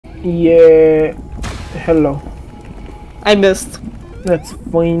Yeah. Hello. I missed. That's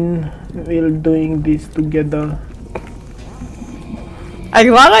fine. We're doing this together. I'm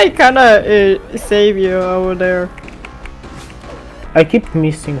glad I kinda save you over there. I keep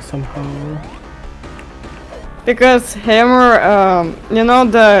missing somehow. Because hammer, you know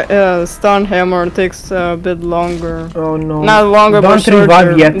the stun hammer takes a bit longer. Oh no. Not longer, Don't but shorter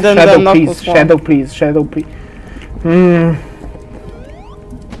revive yet. than the Shadow Knuckles please. one. Shadow please. Shadow please.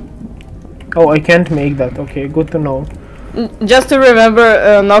 Oh, I can't make that. Okay, good to know. Just to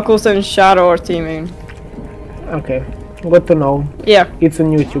remember, Knuckles and Shadow are teaming. Okay, good to know. Yeah, It's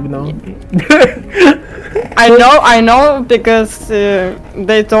on YouTube now. I know because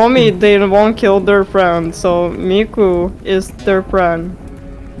they told me they won't kill their friend, so Miku is their friend.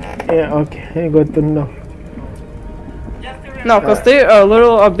 Yeah, okay, good to know. No, cause they are a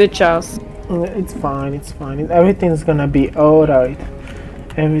little a bitch ass. It's fine, it's fine. Everything's gonna be alright.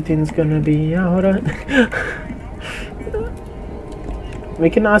 Everything's gonna be alright. We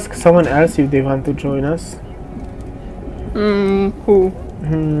can ask someone else if they want to join us. Who?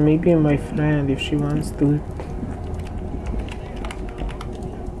 Maybe my friend if she wants to.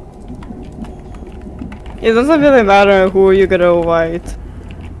 It doesn't really matter who you're gonna invite.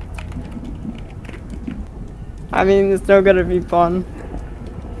 I mean, it's still gonna be fun.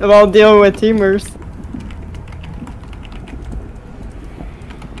 While dealing with teamers.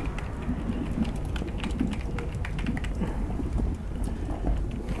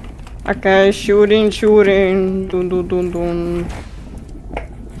 Okay, shooting. Dun dun dun dun.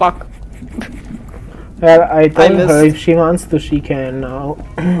 Fuck. Well, I told her missed. if she wants to, she can now.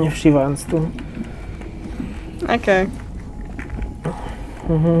 If she wants to. Okay.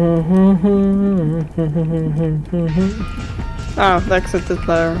 Ah, the exit is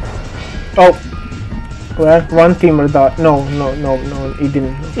there. Oh! Well, one teamer died. No, he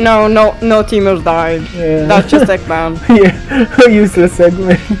didn't. No teamers died. Yeah. That's just Eggman. Yeah, useless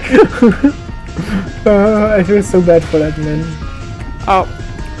segment. I feel so bad for that man. Oh,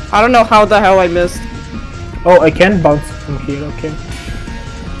 I don't know how the hell I missed. Oh, I can't bounce from here, okay.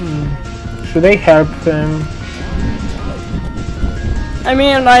 Should I help them? I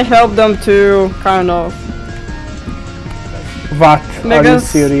mean, I helped them too, kind of. What? Are you Because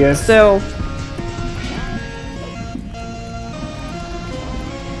serious? still.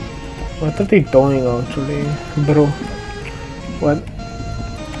 What are they doing actually, bro? What?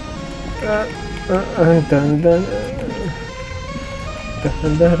 Dun, dun,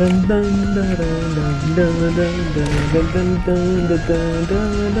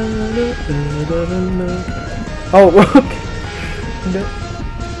 oh, okay.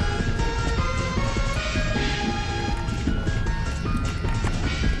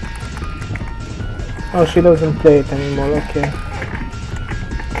 Oh, she doesn't play it anymore, okay.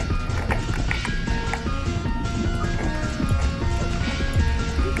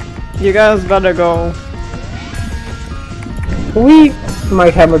 You guys better go. Wee! My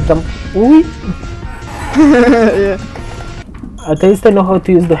hammer jump. Wee! Yeah. At least I know how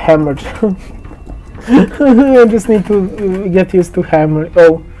to use the hammer. I just need to get used to hammer.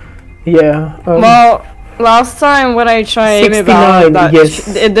 Oh, yeah. Well, last time when I tried aiming back, 69, yes.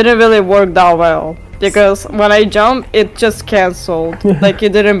 it didn't really work that well. Because when I jumped, it just cancelled. Like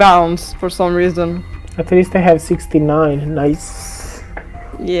it didn't bounce for some reason. At least I have 69. Nice.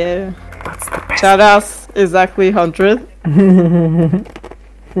 Yeah. That's the best. Chada's exactly 100.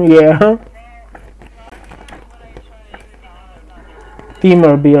 Yeah.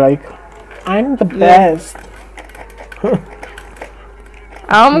 Teamer be like, I'm the best.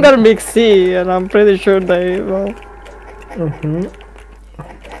 I'm gonna make C, and I'm pretty sure they will.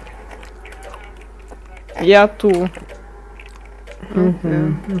 Yeah, too.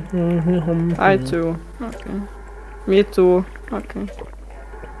 Okay. I too. Okay. Me too. Okay.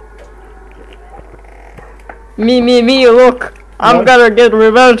 Me, look! I'm What? gonna get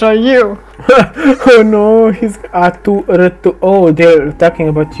revenge on you! Oh no, he's oh, they're talking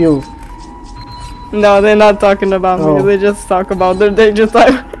about you. No, they're not talking about me, Oh. they just talk about their dangerous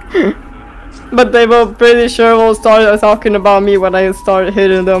time. But they were pretty sure will start talking about me when I start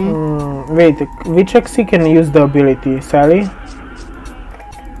hitting them. Wait, which XC can use the ability? Sally?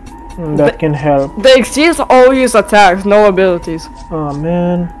 That can help. The XGs all use attacks, no abilities. Oh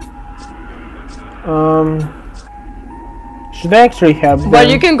man. Should I actually help them? But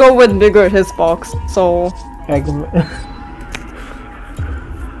you can go with bigger hitbox, so...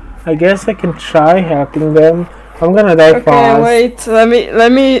 I guess I can try helping them. I'm gonna die fast. Okay, wait,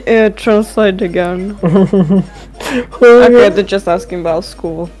 let me translate again. Okay, they're just asking about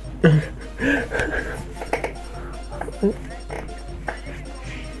school.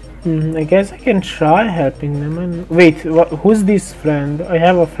 I guess I can try helping them. And wait, who's this friend? I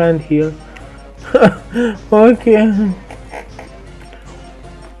have a friend here. Okay.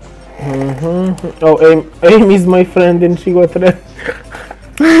 Oh, Aim is my friend and she got red.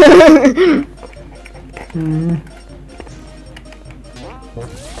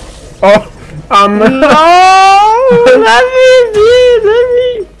 Oh, No! Let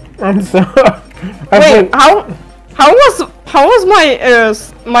me! I'm sorry. Wait, how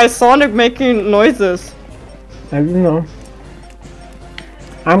was my Sonic making noises? I don't know.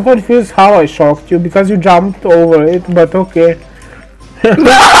 I'm confused how I shocked you because you jumped over it, but okay.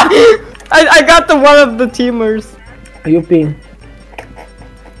 I got the one of the teamers. You ping.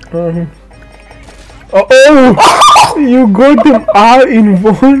 Oh! You got them all in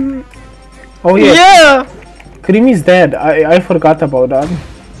one. Oh yeah. Yeah. Cream is dead. I forgot about that.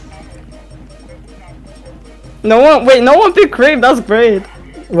 No one picked Cream. That's great.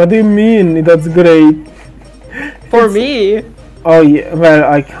 What do you mean? That's great. For me. Oh yeah. Well,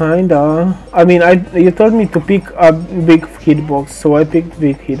 I kinda. I mean, you told me to pick a big hitbox, so I picked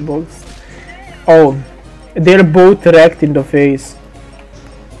big hitbox. Oh, they're both wrecked in the face.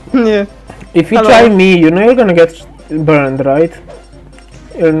 Yeah. If you try me, you know you're gonna get burned, right?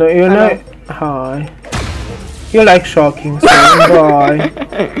 You know. Hi. You like shocking, so bye.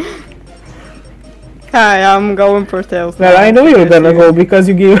 Hi, I'm going for Tails. Well, I know you're gonna go because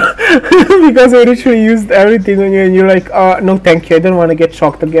you give because I literally used everything on you and you're like, no thank you, I don't wanna get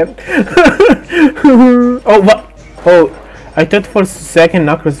shocked again. Oh, what? Oh, I thought for a second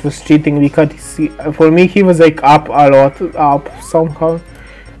Knuckles was cheating because for me he was like up a lot, up somehow.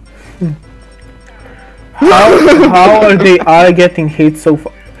 How are they all getting hit so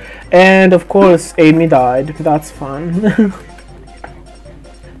far? And of course, Amy died. That's fun.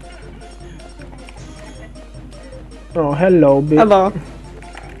 Oh, hello, bitch. Hello.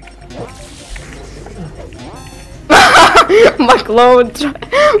 My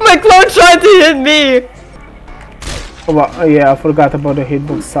clone tried to hit me. Oh, well, yeah, I forgot about the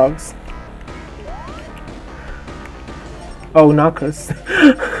hitbox sucks. Oh, Knuckles.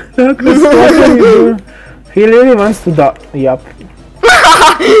 Knuckles, what are you doing? He really wants to die. Yup.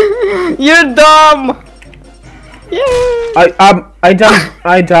 You're dumb. Yeah. I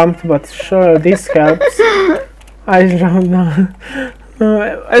jumped, but sure, this helps. I jumped now.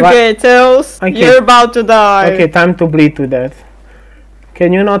 Okay, Tails, you're about to die. Okay, time to bleed to death.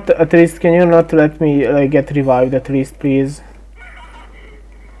 Can you not let me get revived at least, please?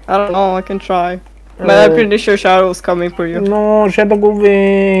 I don't know, I can try. But I'm pretty sure Shadow's coming for you. No, Shadow, go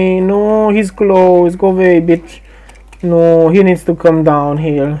away. No, he's close. Go away, bitch. No, he needs to come down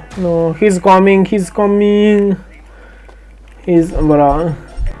here. No, he's coming. He's coming. He's bruh.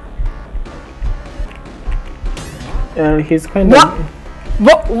 And he's kind of.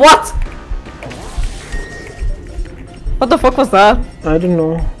 What? What the fuck was that? I don't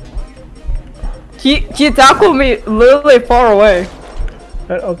know. He tackled me literally far away.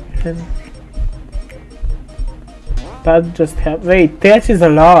 Okay. That just happened. Wait, Tails is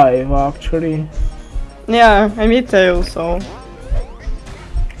alive actually. Yeah, I meet Tails, so.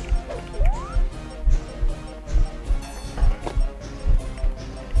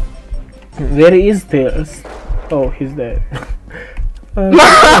 Where is Tails? Oh, he's dead.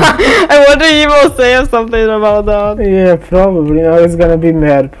 I wonder if he will say something about that. Yeah, probably. Now he's gonna be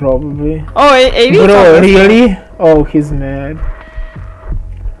mad, probably. Oh, Amy. Bro, really? Oh, he's mad.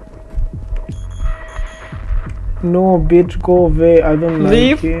 No, bitch, go away. I don't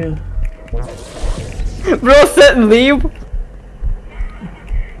like you. Bro said leave.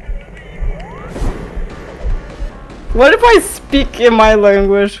 What if I speak in my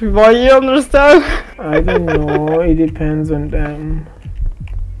language? Will you understand? I don't know. It depends on them.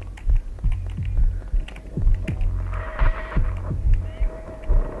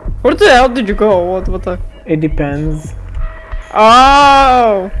 Where the hell did you go? What the? It depends.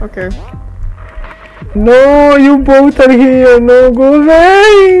 Oh, okay. No, you both are here. No, go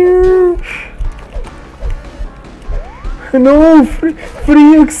away. No, free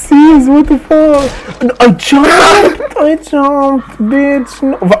access. What the fuck? No, I jumped, bitch.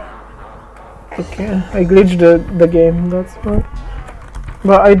 No. Okay, I glitched the game. That's fine.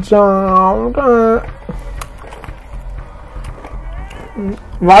 But I jumped.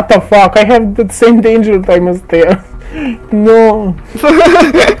 What the fuck? I have the same danger time as there. No.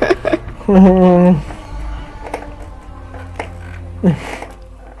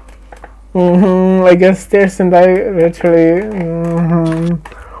 I guess Stairs and I literally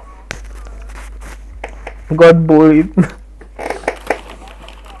got bullied.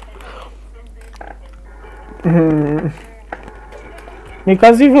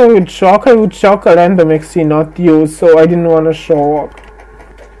 Because if I would shock a random XC, not you, so I didn't want to show up.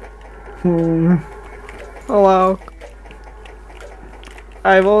 Oh wow.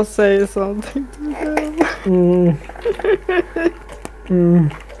 I will say something to them.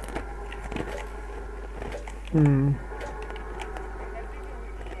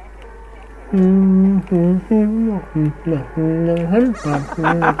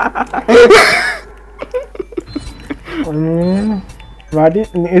 What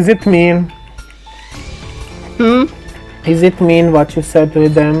is it mean? Is it mean what you said to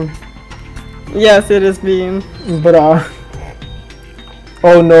them? Yes, it is mean. Bruh.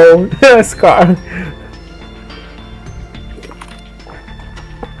 Oh no, Scar.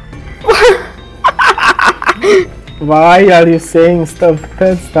 Why are you saying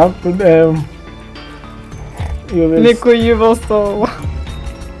bad stuff to them? You will Miku, you will solo.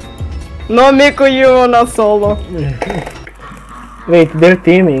 No, Miku, you will not solo. Wait, they're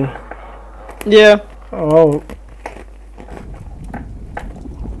teaming. Yeah. Oh.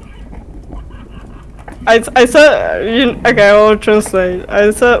 I said, okay, I will translate.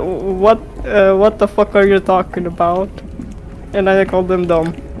 I said, what the fuck are you talking about? And I called them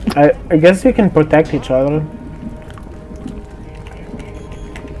dumb. I guess we can protect each other.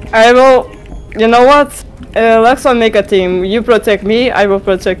 I will, you know what? Let's not make a team. You protect me, I will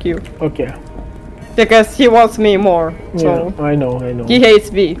protect you. Okay. Because he wants me more, so. Yeah, I know. He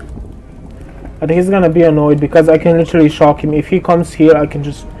hates me. But he's gonna be annoyed because I can literally shock him. If he comes here, I can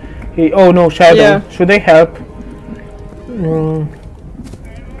just... oh no, Shadow. Yeah. Should I help?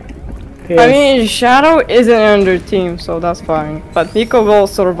 Yes. I mean, Shadow isn't under team, so that's fine. But Miko will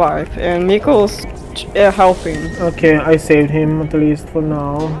survive, and Miko's helping. Okay, I saved him at least for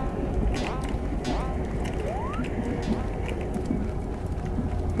now.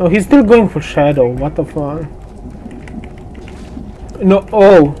 Oh, he's still going for Shadow. What the fuck? No,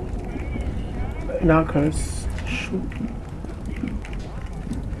 oh! Knuckles. Shoot.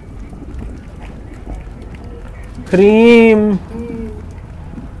 Cream!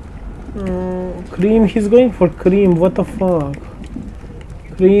 Cream, he's going for Cream. What the fuck?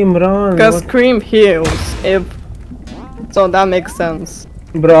 Cream, run! Because Cream heals, so that makes sense.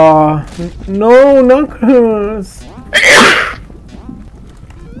 Bruh. No, Knuckles!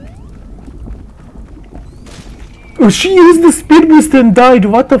 Oh, she used the speed boost and died.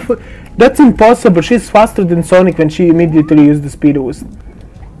 What the fuck? That's impossible. She's faster than Sonic when she immediately used the speed boost.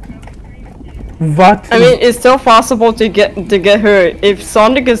 What? I mean, it's still possible to get her. If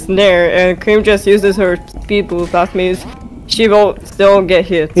Sonic is there and Cream just uses her speed boost, that means she will still get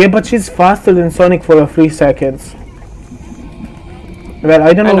hit. Yeah, but she's faster than Sonic for 3 seconds. Well,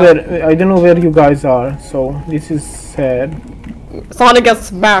 I don't know where you guys are, so this is sad. Sonic gets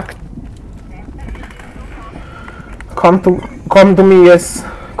smacked. Come to me, yes.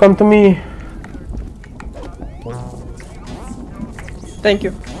 Come to me. Thank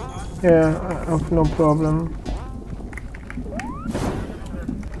you. Yeah, no problem.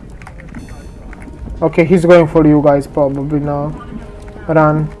 Okay, he's going for you guys probably now.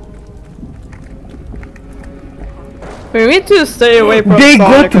 Run. We need to stay away from They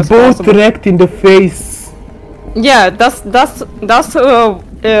Sonic got as both possible. wrecked in the face. Yeah, this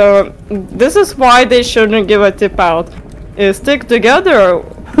is why they shouldn't give a tip out. Stick together.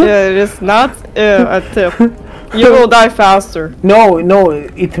 It's not a tip. You will die faster. No,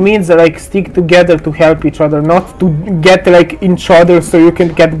 it means like stick together to help each other, not to get like each other so you can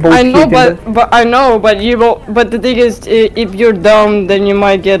get both. I know, but you will. But the thing is, if you're dumb, then you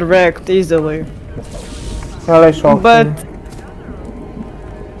might get wrecked easily. Well, I shocked But him.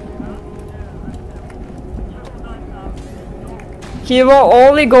 he will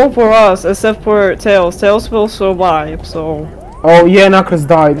only go for us, except for Tails. Tails will survive, so. Oh yeah, Knuckles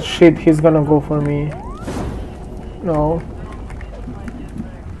died. Shit, he's gonna go for me. No.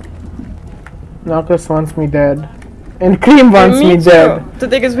 Knuckles wants me dead. And Cream wants me dead. The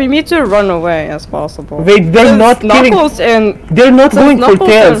thing is, we need to run away as possible. Wait, they're not killing. Knuckles and They're not going for Knuckles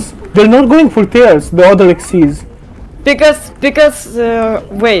Tails. They're not going for Tails. The other XCs. because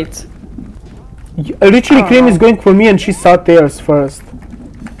wait. Literally, Cream is going for me, and she saw Tails first.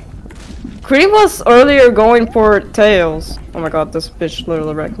 Cream was earlier going for Tails. Oh my god, this bitch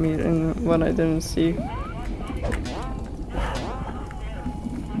literally wrecked me in when I didn't see.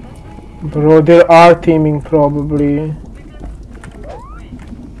 Bro, they are teaming probably.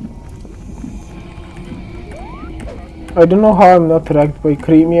 I don't know how I'm not wrecked by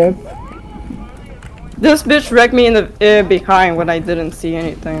Cream yet. This bitch wrecked me in the behind when I didn't see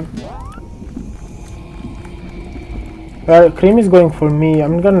anything. Well, Cream is going for me.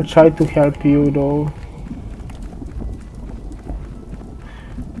 I'm gonna try to help you though.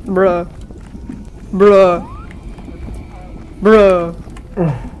 Bruh. Bruh. Bruh.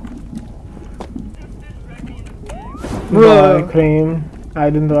 Bye, Bruh. Cream. I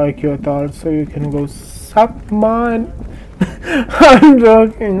didn't like you at all, so you can go suck mine. I'm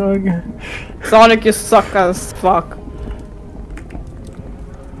joking, okay. Sonic, you suck as fuck.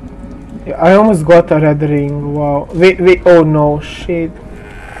 I almost got a red ring, wow. Wait, oh no, shit.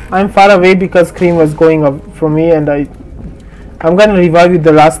 I'm far away because Cream was going up from me and I'm gonna revive you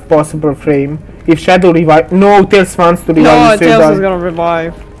the last possible frame. If Shadow revive, no, Tails wants to revive No, you, so Tails die. is gonna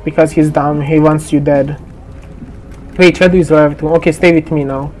revive. Because he's dumb, he wants you dead. Wait, Shadow is alive too. Okay, stay with me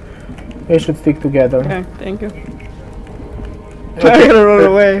now. We should stick together. Okay, thank you. I'm gonna run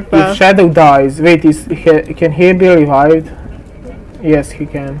away If fast. Shadow dies, wait, can he be revived? Yes, he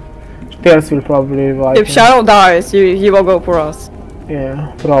can. Tails will probably revive If him. Shadow dies, he will go for us.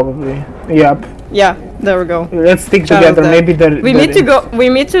 Yeah, probably. Yep. Yeah, there we go. Let's stick Shadow's together. dead. Maybe the We need to go. We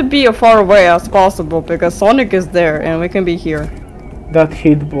need to be as far away as possible because Sonic is there and we can be here. that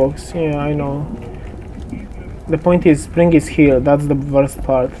hitbox. Yeah, I know. The point is, Spring is here. That's the worst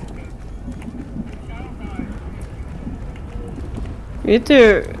part. We need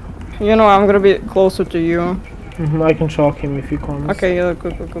to. You know, I'm gonna be closer to you. I can shock him if he comes. Okay, yeah,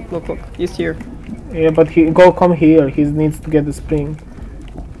 look. He's here. Yeah, but come here. He needs to get the Spring.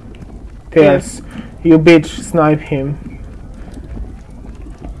 Tails, you bitch, snipe him.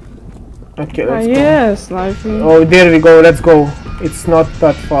 Okay, let's go. Yes, sniping. Oh, there we go. Let's go. It's not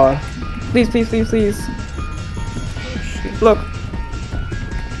that far. Please. Look.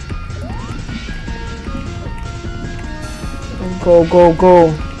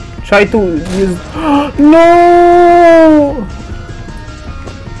 Go. Try to use. No!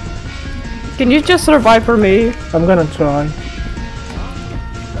 Can you just survive for me? I'm gonna try.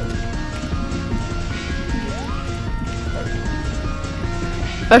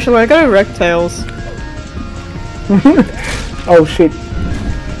 Actually, I gotta wreck Tails. Oh shit.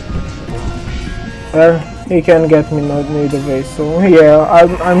 Well, he can get me not either way, so yeah,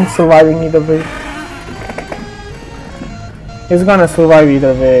 I'm surviving either way. He's gonna survive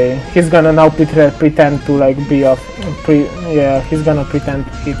either way. He's gonna now pretend to like be a yeah, he's gonna pretend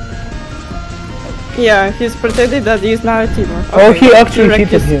to hit. Yeah, he's pretending that he's not a teamer. Oh, he actually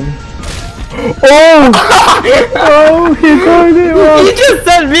wrecked hit his- him. Oh! Oh, he told him off. He just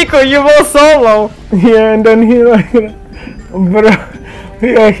said, Miko, you will solo. Yeah, and then he like, bro,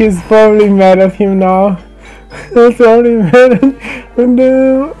 yeah, he's probably mad at him now. He's probably mad at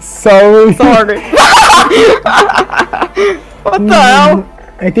him. Sorry. Sorry. What the hell?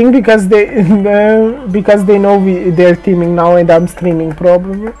 I think because they know they're teaming now and I'm streaming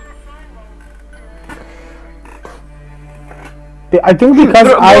probably. I think because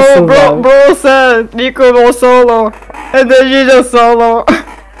I survived. Bro said Nico will solo, and then you just solo.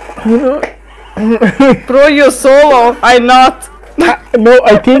 Bro, you solo. I not. No,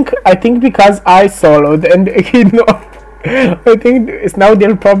 I think because I soloed and he know. I think it's now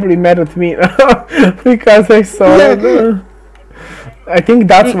they're probably mad at me because I soloed. I think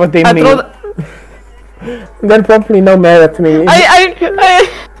that's what they mean. They're probably not mad at me.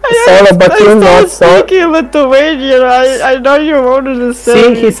 Solo, but you're not solo. Speaking Lithuanian, I know you wanted to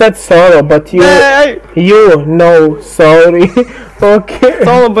say. See, he said solo, but you know sorry. Okay.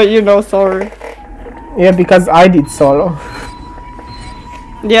 Solo, but you know sorry. Yeah, because I did solo.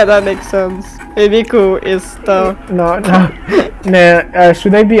 Yeah, that makes sense. Miku is the. No.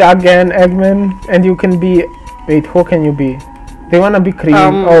 Should I be again Eggman? And you can be. Wait, who can you be? They wanna be Cream.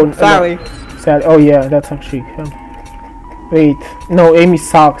 Sally. No. Sally. Oh yeah, that's actually. Wait, no, Amy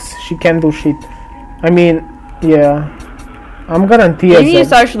sucks. She can't do shit. I mean, yeah. I'm guaranteed. Amy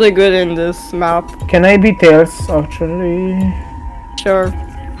is actually good in this map. Can I be Tails, actually? Sure.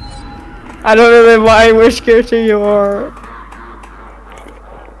 I don't really mind which character you are.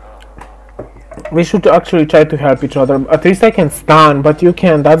 We should actually try to help each other. At least I can stun, but you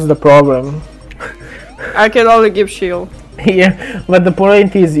can't. That's the problem. I can only give shield. Yeah, but the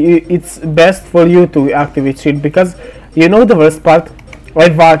point is, it's best for you to activate shield because you know the worst part. I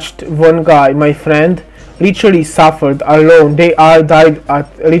watched one guy, my friend, literally suffered alone. They all died at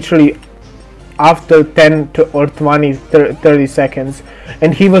literally after 10 or 20, 30 seconds,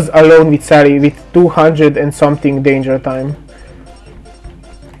 and he was alone with Sally with 200 and something danger time.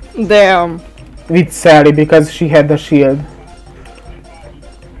 Damn. With Sally because she had the shield.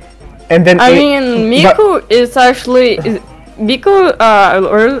 And then I mean, Miku is actually Miku.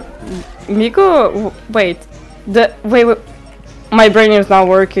 Miku. Wait, my brain is not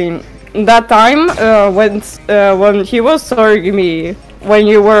working. That time when he was serving me, when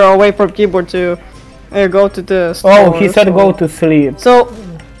you were away from keyboard to go to the store. Oh, he said go to sleep. So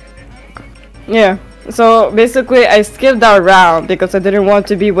Yeah. So basically, I skipped that round because I didn't want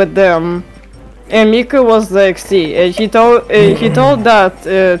to be with them. And Miku was like, see, and he told that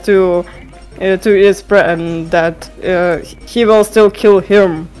to his friend that he will still kill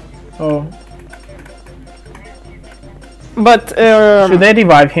him. Oh. But Should I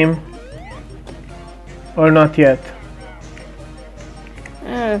revive him? Or not yet?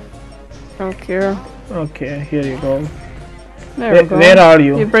 don't care. Okay, here you go. There we go. Where are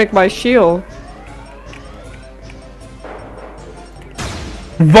You you? break my shield.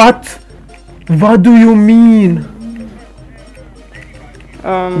 What? What do you mean?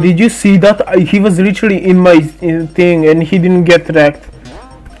 Did you see that? He was literally in my thing and he didn't get wrecked.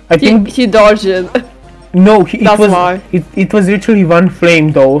 I think He dodged it. no, That's why. it was literally one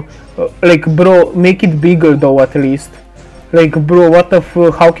flame though. Like bro, make it bigger though at least. Like bro, what the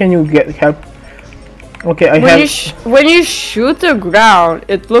fuck? How can you get help? Okay, I have. When you shoot the ground,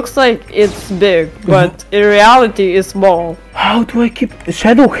 it looks like it's big, but in reality, it's small. How do I keep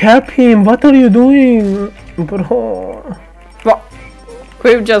Shadow? Help him! What are you doing, bro? Well,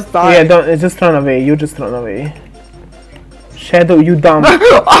 Creep just died. Yeah, don't just run away. You just run away. Shadow, you dumb.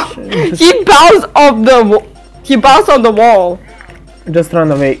 He bounced off the. He bounced on the wall. Just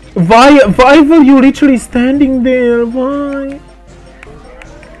run away. Why were you literally standing there? Why?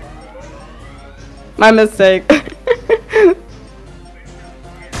 My mistake.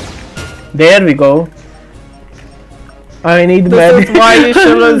 There we go. I need This medic. is why you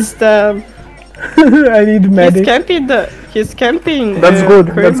shouldn't stab. I need medic. He's camping. That's good.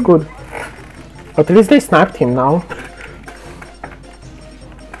 Creep. That's good. At least they snapped him now.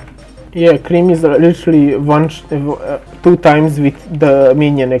 Yeah, Cream is literally two times with the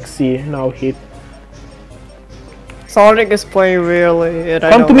minion XC now hit. Sonic is playing really, and I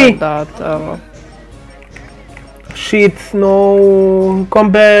Come don't to me. like that. Shit, no.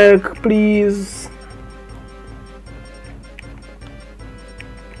 Come back, please.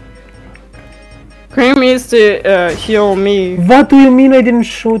 Cream needs to heal me. What do you mean I didn't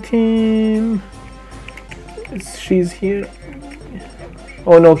shoot him? She's here.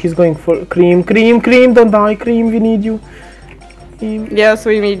 Oh no, he's going for Cream. Cream, don't die. Cream, we need you. Cream. Yes,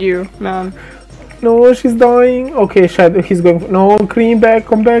 we need you, man. No, she's dying. Okay, Shadow, he's going for... No, Cream,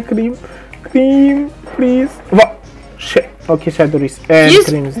 come back, Cream. Cream, please. What? Shit. Okay, Shadow is... And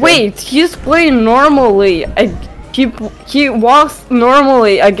Cream is dead. Wait, he's playing normally. He walks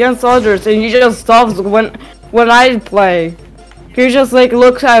normally against others, and he just stops when I play. He just like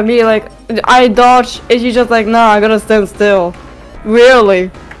looks at me like I dodge, and he's just like, nah, I gotta stand still.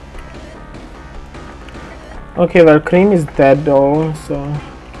 Really? Okay, well, Cream is dead though, so...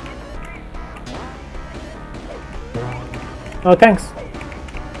 Oh, thanks.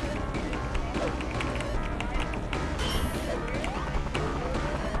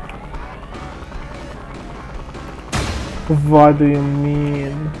 What do you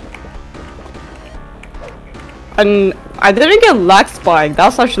mean? And I didn't get lag spike.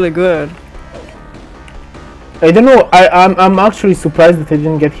 That's actually good. I don't know. I'm actually surprised that I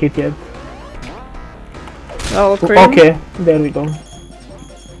didn't get hit yet. Oh, Cream. Okay, there we go.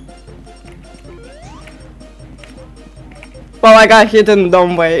 Well, I got hit in the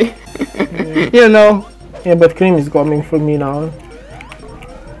dumb way. You know. Yeah, but Cream is coming for me now.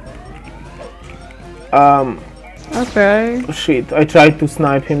 Okay. Shit, I tried to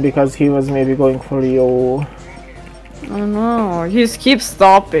snipe him because he was maybe going for you. Oh no, he keeps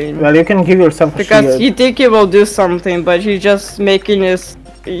stopping. Well, you can give yourself a Because shield. he think he will do something, but he's just making his...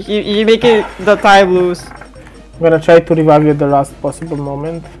 He making the time lose. I'm gonna try to revive you at the last possible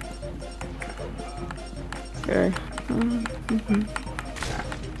moment. Okay.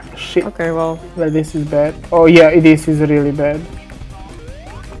 Shit, Okay, well. this is bad. Oh yeah, this is really bad.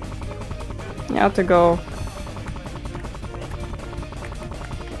 You have to go.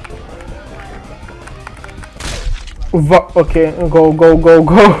 Okay, go.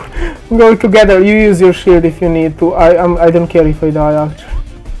 Go together. You use your shield if you need to. I don't care if I die actually.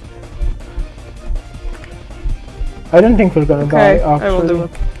 I don't think we're gonna die Okay, actually. I will do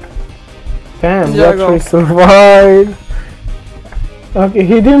it. Damn, we Yeah, actually go. survived. Okay,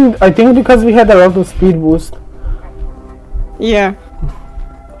 he didn't. I think because we had a lot of speed boost. Yeah.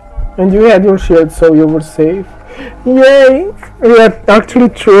 And you had your shield, so you were safe. Yay! We had actually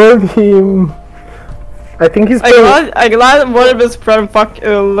trolled him. I think he's playing. I'm glad one of his friends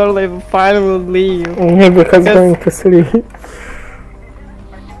literally finally leave. Yeah, because Yes. going to sleep.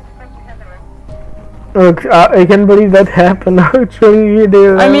 Look, I can't believe that happened. Actually,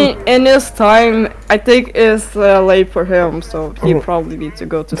 I mean, in this time, I think it's late for him, so he probably needs to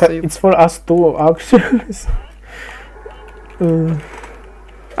go to sleep. it's for us too, actually.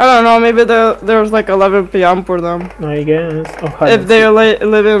 I don't know, maybe there's like 11 p.m. for them. I guess. Oh, If they're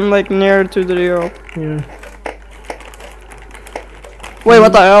living like near to the Rio. Yeah. Wait,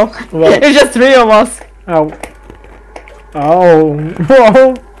 what the hell? Well, It's just 3 of us. oh. Oh.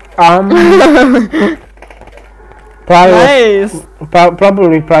 Private. Nice.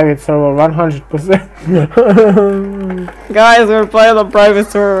 Probably private server, 100%. Guys, we're playing a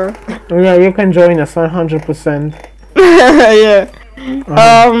private server. Yeah, you can join us 100%. Yeah.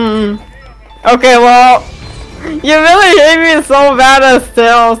 Okay, well, you really hate me so bad as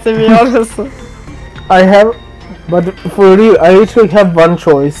Tails, to be honest. I have, but for real, I literally have one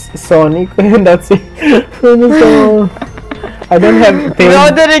choice, Sonic, and that's it. So, I don't have.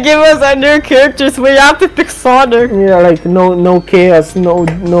 Why didn't give us our new characters? We have to pick Sonic. Yeah, like no chaos, no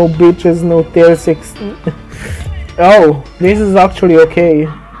bitches, no tier 6. Oh, this is actually okay,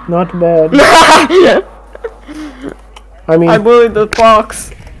 not bad. I mean, I bullied the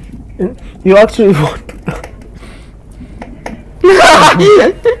fox. you actually want.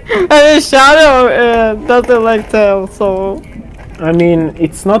 I mean, Shadow doesn't like Tails, so. I mean,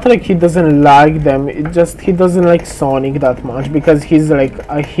 it's not like he doesn't like them. It just he doesn't like Sonic that much because he's like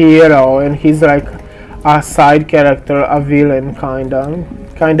a hero and he's like a side character, a villain kind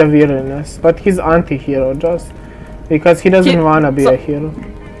of villainous. But he's anti-hero just because he doesn't wanna be a hero.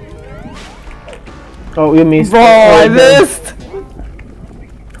 Oh, you missed. Bro, I missed.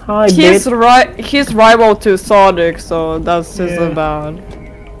 Hi, He's rival to Sonic, so that's just bad.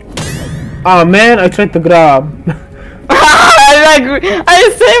 Oh man, I tried to grab. I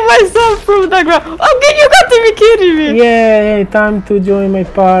saved myself from the grab. Okay, you got to be kidding me. Yay, time to join my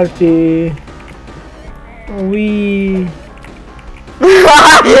party. We.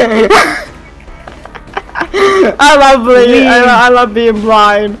 I love being. I love being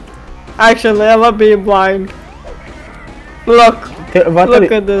blind. Actually, I love being blind. Look.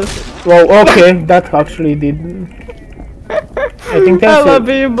 Look at this. Well, okay, that actually did. I think I love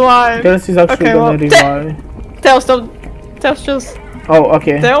being blind. Tails is actually gonna revive. Tails, just. Oh,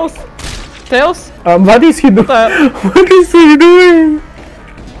 okay. Tails. What is he doing? What is he doing?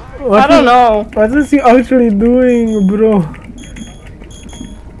 I don't know. What is he actually doing, bro?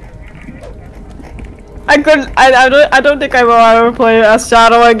 I don't think I will ever play as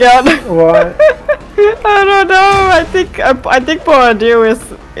Shadow again. What? I don't know. I think Borodil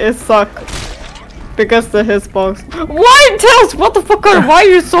is suck because the hitbox. Why Tails? What the fuck? Why are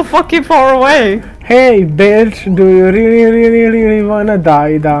you so fucking far away? Hey bitch, do you really wanna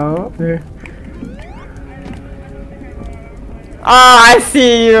die down? Ah, I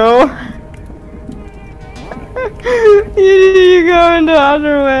see you. You going the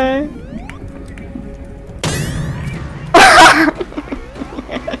other way.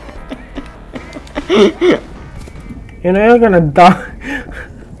 You know you're gonna die.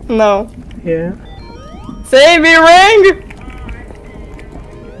 No. Yeah. Save me, Ring!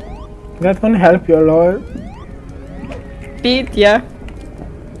 That won't help you a lot. Beat, yeah.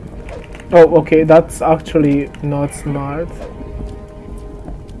 Oh, okay, that's actually not smart.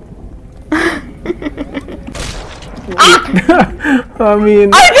 I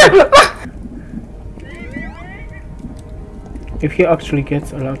mean... If he actually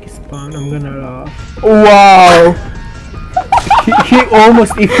gets a lucky spawn, I'm gonna laugh. Wow! he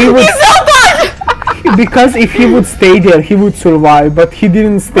almost... If he would... Because if he would stay there, he would survive, but he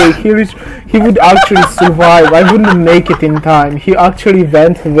didn't stay. He would actually survive. I wouldn't make it in time. He actually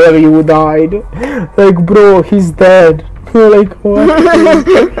went where you died. Like, bro, he's dead. Like,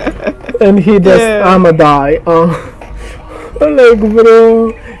 what? And he just, I'ma die. Like,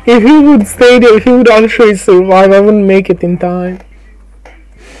 bro, if he would stay there, he would actually survive. I wouldn't make it in time.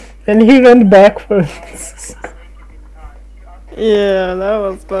 And he went backwards. Yeah, that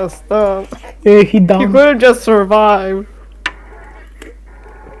was messed up. Yeah, he done. You could've just survived.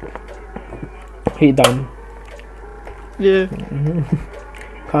 He done. Yeah.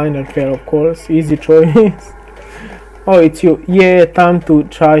 Kinda fair, of course. Easy choice. Oh, it's you. Yeah, time to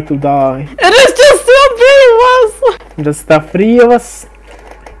try to die. It is just the three of us! Just the three of us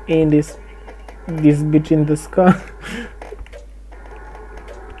in this bitch in the sky.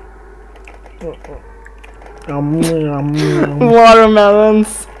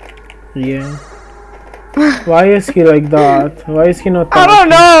 Watermelons. Yeah. Why is he like that? Why is he not talking? I don't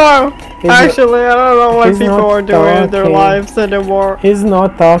know! Actually, I don't know what people are doing in their lives anymore. He's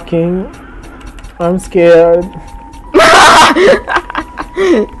not talking. I'm scared.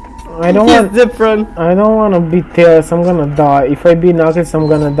 I don't want to be Tails, I'm gonna die. If I be Knuckles, I'm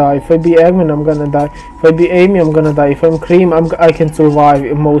gonna die. If I be Eggman, I'm gonna die. If I be Amy, I'm gonna die. If I'm Cream, I can survive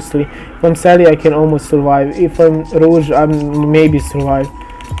mostly. If I'm Sally, I can almost survive. If I'm Rouge, I'm maybe survive.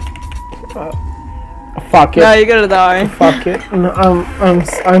 Fuck it. No, you're gonna die. Fuck it. No,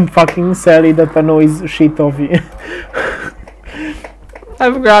 I'm fucking Sally that annoys shit of you.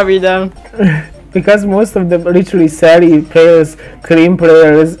 I've grabbed you then. Because most of them literally Sally players, Cream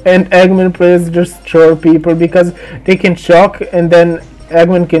players, and Eggman players just troll people because they can shock and then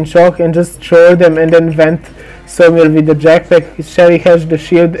Eggman can shock and just troll them and then vent somewhere with the jackpack. Sally has the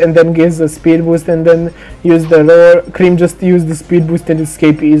shield and then gives a speed boost and then use the roar. Cream just use the speed boost and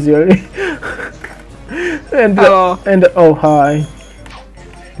escape easier. and oh hi.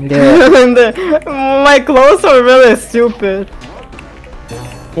 Yeah. My clothes are really stupid.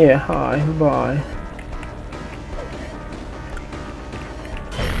 Yeah, hi, bye.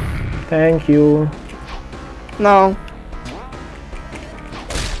 Thank you. No.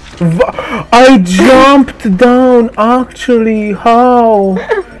 I jumped down, actually, how?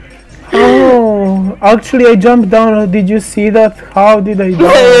 How? Actually, I jumped down, did you see that? How did I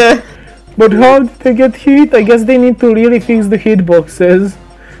die? Yeah. But how did I get hit? I guess they need to really fix the hitboxes.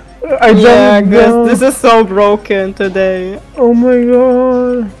 I guess down. this is so broken today. Oh my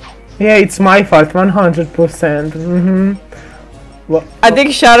god. Yeah, it's my fault, 100%. Well, I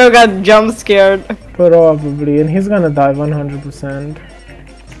think Shadow got jump scared. probably, and he's gonna die 100%.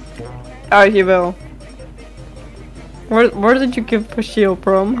 Oh, he will. Where did you give the shield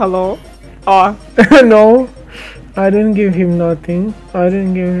from? Hello? Oh. No, I didn't give him nothing. I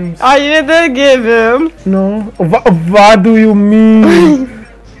didn't give him. Oh, you did give him. No. What do you mean?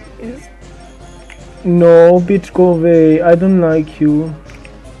 No, bitch, go away. I don't like you.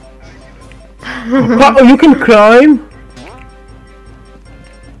 You can climb?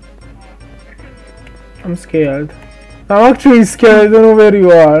 I'm scared. I'm actually scared. I don't know where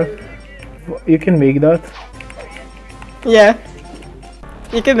you are. You can make that. Yeah.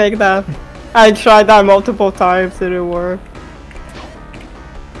 You can make that. I tried that multiple times, it didn't work.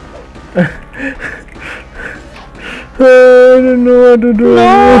 I don't know what to do.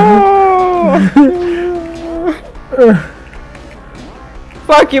 No!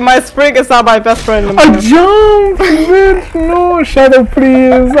 Fuck you, my spring is not my best friend anymore. I jumped! Bitch, no, Shadow,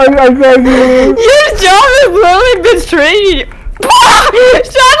 please. I beg you. Your job is literally betraying you.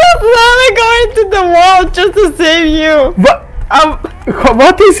 Shadow's literally going to the wall just to save you.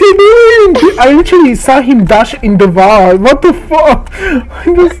 What is he doing? I literally saw him dash in the wall. What the fuck?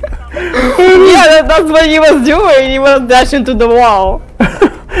 Yeah, that's what he was doing. He was dashing to the wall.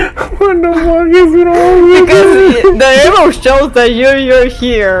 What the fuck is wrong with Because you? the arrow shows that you're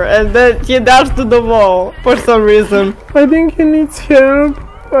here, and then he dashed to the wall for some reason. I think he needs help.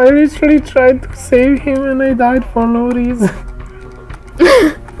 I literally tried to save him and I died for no reason.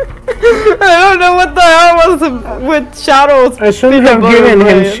 I don't know what the hell was with Shadows. I shouldn't have given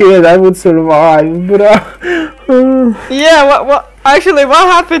him shield. I would survive, bruh. Yeah, what? Actually, what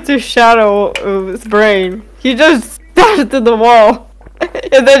happened to Shadow's brain? He just dashed to the wall.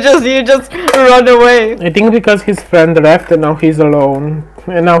 And then he just run away. I think because his friend left and now he's alone.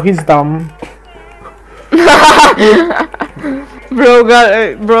 And now he's dumb.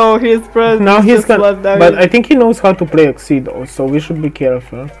 Bro, his friend. Now he's gonna. left out. But I think he knows how to play Excedo, so we should be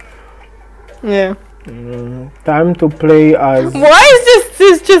careful. Yeah. Time to play as. Why is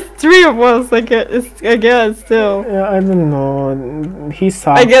this just three of us again still? Yeah, I don't know. He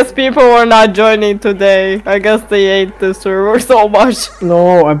sucks. I guess people were not joining today. I guess they hate the server so much.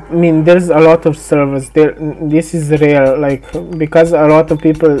 No, I mean there's a lot of servers. This is rare, like because a lot of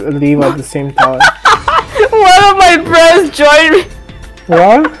people leave at the same time. One of my friends joined me.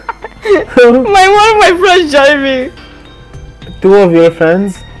 What? One of my friends joined me. Two of your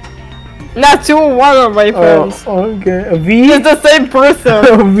friends? Not two, one of my friends. Oh, okay. We? It's the same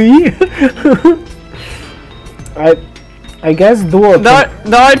person. We? I guess duo.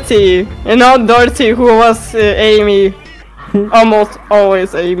 Dorothy. You know Dorothy, who was Amy. Almost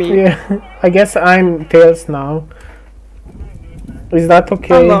always Amy. Yeah. I guess I'm Tails now. Is that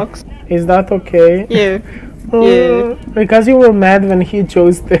okay? Unlocks. Is that okay? Yeah. Yeah. Because you were mad when he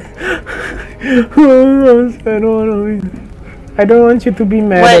chose the. I don't want you to be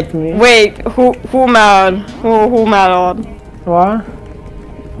mad at me. Wait, who mad? Who mad on? What?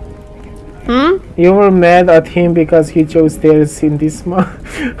 Hmm? You were mad at him because he chose Tails in this month.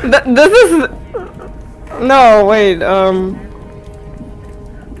 This is. No, wait.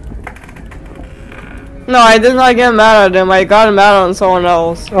 No, I did not get mad at him. I got mad on someone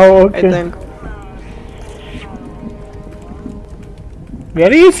else. Oh, okay. I think.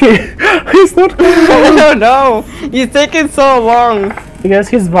 Where is he? He's not coming. I don't know. He's taking so long. I guess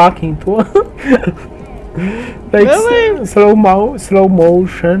he's walking too. Like Really? slow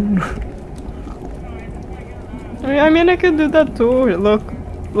motion. I mean, I can do that too.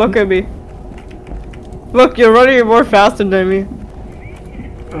 Look at me. Look, you're running more faster than me.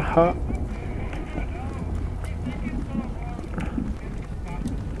 Uh-huh.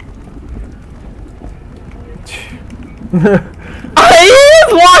 He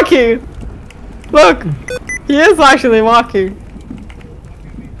is walking! Look! He is actually walking.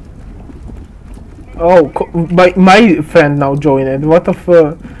 Oh, my friend now joined. What the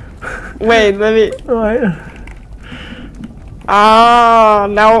fuck? Wait, let me... Alright. Ah,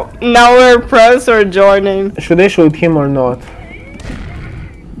 now we're friends or joining. Should I shoot him or not?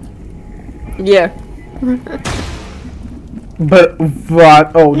 Yeah. But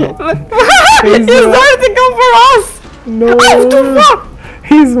what? Oh no. He's starting to come for us! No. What the fuck?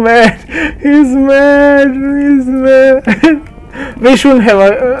 He's mad. He's mad. He's mad. We shouldn't have a.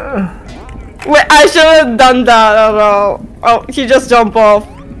 Wait, I should have done that. Oh no. Oh, he just jumped off.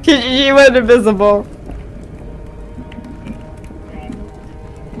 He went invisible.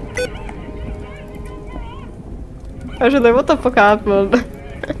 Actually, what the fuck happened?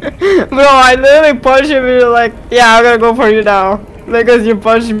 Bro, I literally punched him and you're like, yeah, I'm gonna go for you now. Because you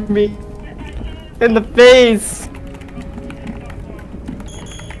punched me in the face.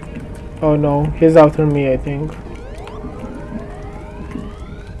 Oh no, he's after me, I think.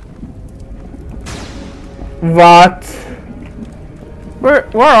 What? Where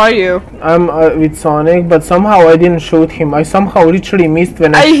are you? I'm with Sonic, but somehow I didn't shoot him. I somehow literally missed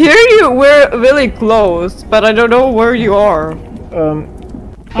when I hear you. We're really close, but I don't know where you are.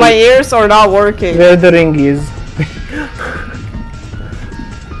 My ears are not working. Where the ring is.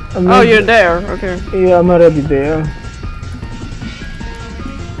 Oh, you're there. Okay. Yeah, I'm already there.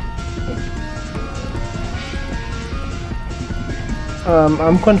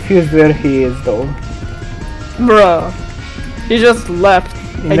 I'm confused where he is though. Bruh. He just left.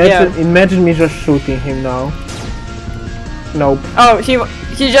 Imagine me just shooting him now. Nope. Oh, he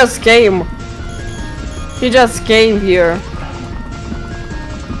just came. He just came here.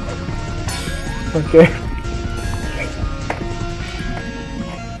 Okay.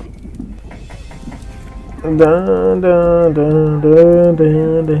 Dun, dun, dun, dun,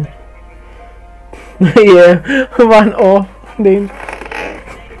 dun, dun. Yeah, 1-0. Then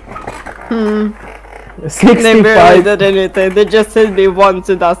 65. They barely did anything. They just hit me once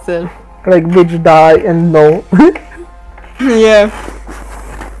and that's it. Like bitch die and no. Yeah.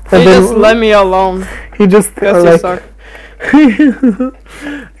 They just let me alone. He just Because you suck.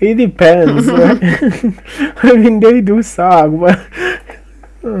 It depends. Right? I mean, they do suck, but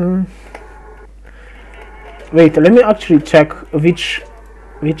wait. Let me actually check which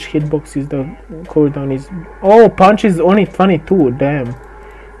hitbox is the cooldown is. Oh, punch is only 22. Damn.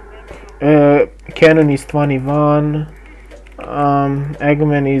 Cannon is 21.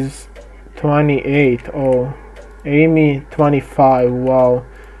 Eggman is 28. Oh, Amy 25. Wow.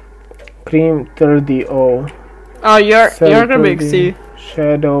 Cream 30. Oh. Oh, you're gonna be C.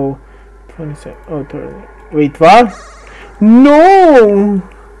 Shadow 27. Oh, 30. Wait, what? No.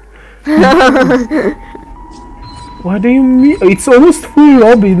 What do you mean? It's almost full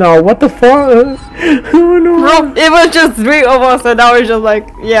lobby now. What the fuck? Oh no. Bro, it was just 3 of us and now we're just like,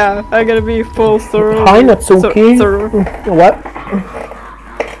 yeah, I'm gonna be full server. Hi, Natsuki. Server. What?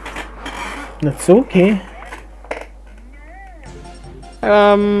 Natsuki?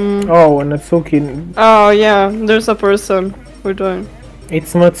 Oh, Natsuki. Oh yeah, there's a person. We're doing.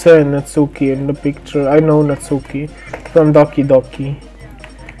 It's Matsu and Natsuki in the picture. I know Natsuki from Doki Doki.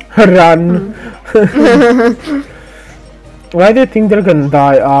 Run. Why do you think they're gonna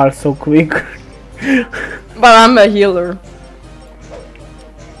die so quick? But I'm a healer.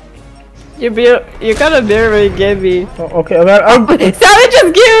 You gotta barely give me. Oh, okay, well, Savage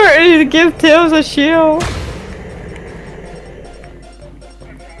just give Tails a shield.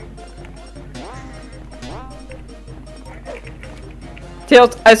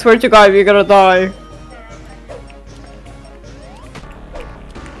 Tails, I swear to God, you're gonna die.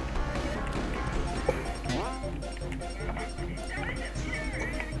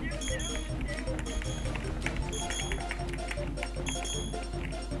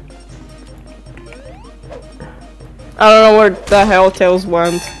 I don't know where the hell Tails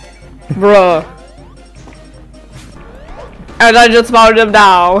went. Bruh. And I just found him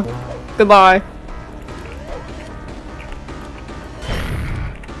now. Goodbye.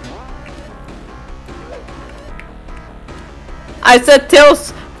 I said,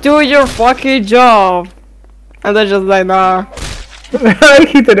 Tails, do your fucking job. And they're just like, nah. I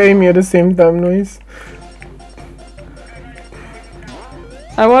hit an Amy at the same time, noise.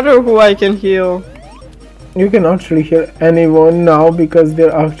 I wonder who I can heal. You can actually hear anyone now because they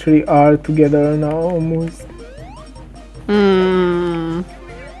actually are together now almost.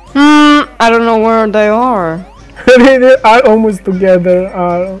 I don't know where they are. They are almost together.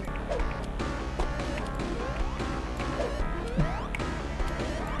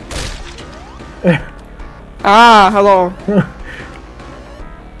 Ah, hello.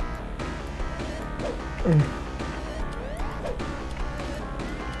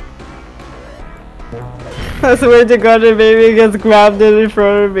 I swear to God, the baby gets grabbed in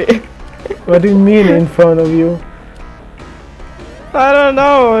front of me. What do you mean in front of you? I don't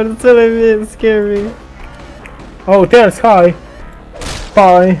know. It's really scary. Oh, Tears, hi.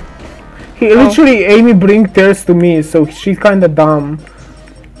 Bye. He literally Amy bring Tears to me, so she's kinda dumb.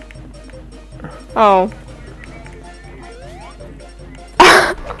 Oh.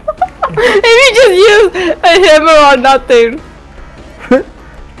 Amy just used a hammer on nothing.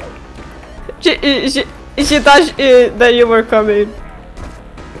 she thought that you were coming.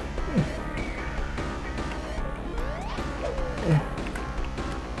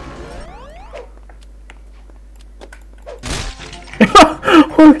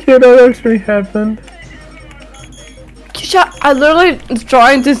 Okay, that actually happened. I literally was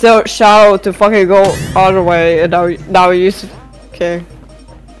trying to tell Shadow to fucking go all the way, and now you okay.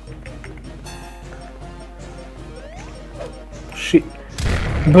 Shit.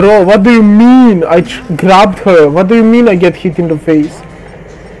 Bro, what do you mean? I grabbed her. What do you mean I get hit in the face?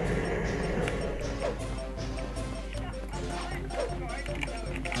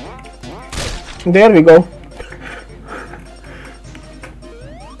 There we go.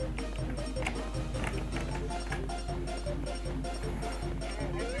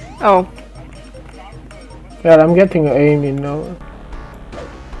 Oh. Yeah, I'm getting Amy now.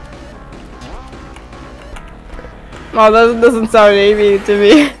 Oh, that doesn't sound Amy to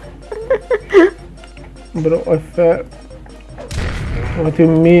me. Bro, I fell. What do you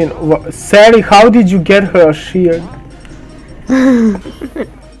mean? What? Sally, how did you get her a shield?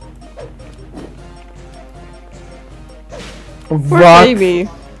 Where's Amy?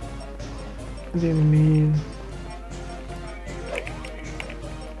 What do you mean?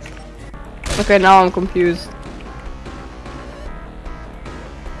 Okay, now I'm confused.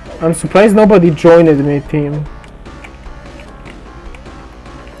 I'm surprised nobody joined my team.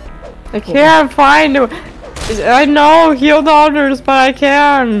 I can't find him. I know, heal the others, but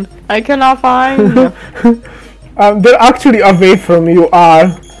I cannot find. They're actually away from you, are.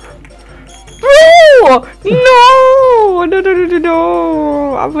 No! No!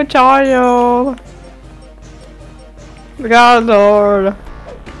 No! I'm a child. God, Lord.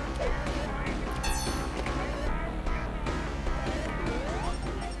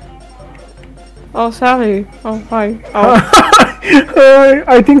 Oh, Sally. Oh, hi. Oh.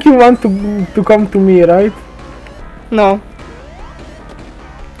 I think you want to come to me, right? No.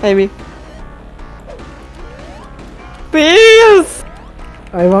 Maybe. Please!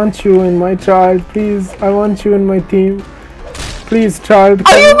 I want you in my child, please. I want you in my team. Please, child.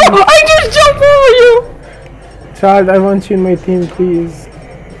 I just jumped over you! Child, I want you in my team, please.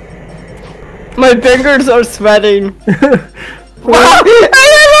 My fingers are sweating. Wow.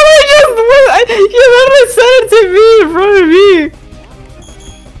 You literally said it to me in front of me.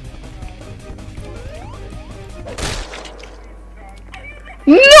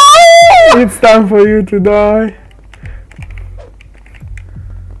 No! It's time for you to die.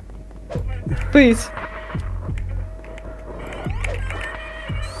 Please.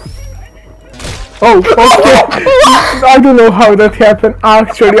 Oh, okay. I don't know how that happened.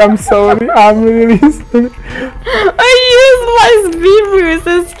 Actually, I'm sorry. I'm really sorry. I used my speed boost,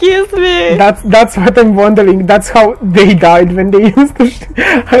 excuse me. That's what I'm wondering. That's how they died when they used the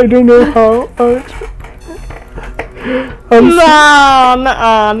I don't know how.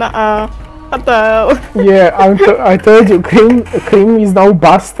 Nuh-uh. What the hell? Yeah, I told you, Cream is now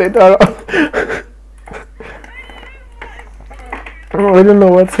busted. I don't know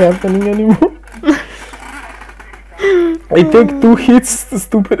what's happening anymore. I take 2 hits,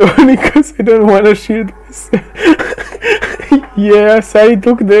 stupid only because I don't want to shield myself. Yes, I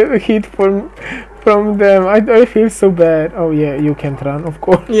took the hit from them. I feel so bad. Oh yeah, you can't run, of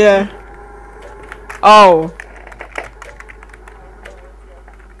course. Yeah. Oh.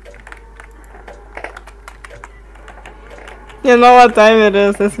 You know what time it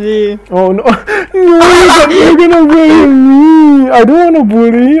is, it's me. Oh no. No, you're gonna bully me. I don't wanna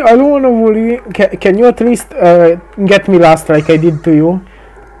bully. Can you at least get me last like I did to you?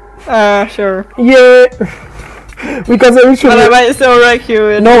 Sure. Yeah. Because I But I literally. might still wreck you.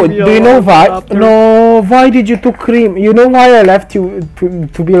 And No, give you do you a know why? helicopter. No, why did you took cream? You know why I left you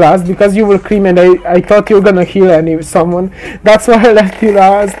to be last? Because you were cream and I thought you were gonna heal someone. That's why I left you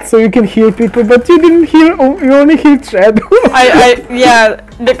last, so you can heal people, but you didn't heal, you only healed Shadow. Yeah,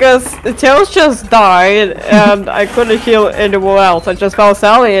 because Tails just died and I couldn't heal anyone else. I just called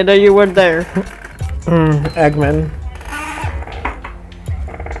Sally and then you weren't there. Eggman.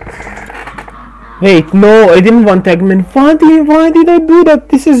 Wait, no, I didn't want Eggman. Why did I do that?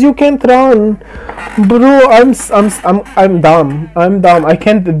 This is, you can't run. Bro, I'm dumb. I'm dumb. I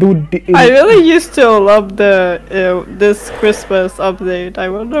can't do I really used to love the this Christmas update. I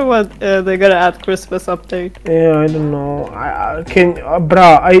wonder what they're gonna add Christmas update. Yeah, I don't know. I can,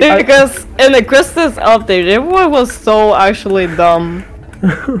 bruh, Because in the Christmas update, everyone was so actually dumb.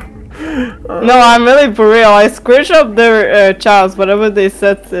 No, I'm really for real. I screenshot their chats, whatever they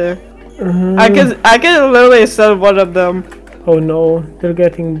said there. I can literally send one of them. Oh no, they're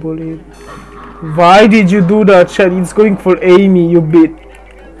getting bullied. Why did you do that, Chad? It's going for Amy, you bit.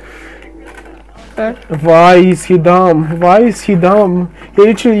 Why is he dumb? Why is he dumb? He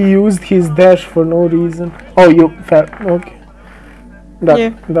actually used his dash for no reason. Oh, you fell. Okay.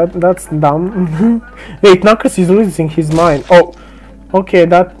 That's dumb. Wait, Knuckles is losing his mind. Oh, okay,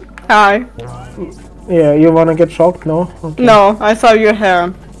 that. Hi. Yeah, you wanna get shocked? No? Okay. No, I saw your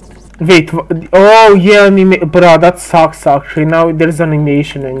hair. Wait, oh yeah, bro, that sucks actually. Now there's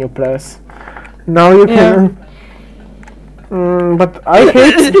animation when you press. Now you can. But I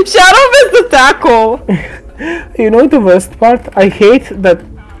hate. Shadow missed the tackle. You know the worst part? I hate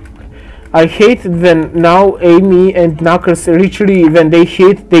when now Amy and Knuckles literally, when they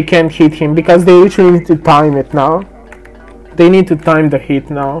hit, they can't hit him because they literally need to time it now. They need to time the hit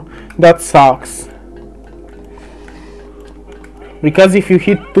now. That sucks. Because if you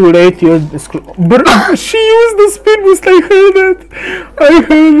hit too late, you're Bro, she used the speed boost. I heard it. I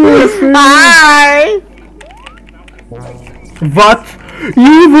heard it. Hi. What?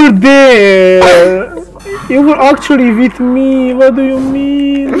 You were there. You were actually with me. What do you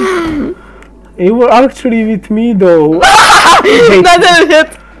mean? You were actually with me, though. Wait, That didn't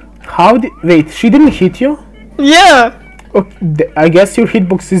hit. how did? Wait, she didn't hit you? Yeah. Okay, I guess your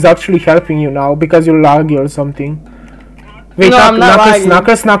hitbox is actually helping you now because you're laggy or something. Wait, No, I'm not lagging.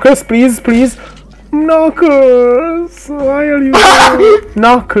 Knuckles, please. Knuckles, why are you there?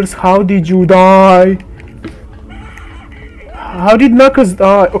 Knuckles, how did you die? How did Knuckles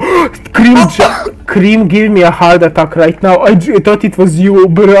die? Cream gave me a heart attack right now. I thought it was you,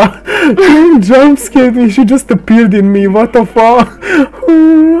 bruh. Cream jump scared me. She just appeared in me. What the fuck?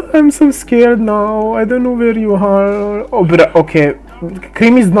 I'm so scared now. I don't know where you are. Oh, bruh. Okay.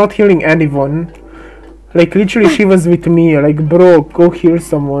 Cream is not healing anyone. Like, literally, she was with me. Like, bro, go heal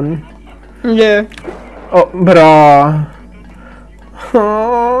someone. Yeah. Oh, bruh.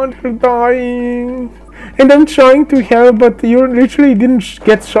 Oh, they're dying. And I'm trying to help, but you literally didn't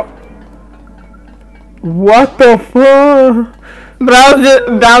get shot. What the fuck?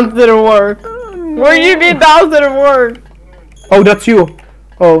 Bounce didn't work. What do you mean bounce didn't work? Oh, that's you.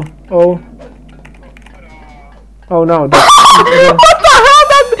 Oh. Oh no. That's, What the hell?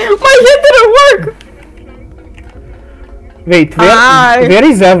 My hit didn't work. Wait, Hi. where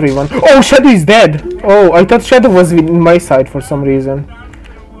is everyone? Oh, Shadow is dead. Oh, I thought Shadow was in my side for some reason.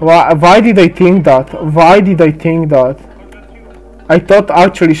 Why did I think that? I thought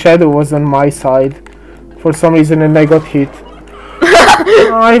actually Shadow was on my side for some reason and I got hit.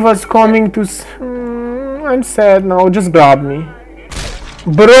 I was coming to... I'm sad now, just grab me.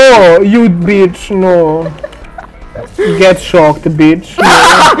 Bro, you bitch, no. Get shocked, bitch.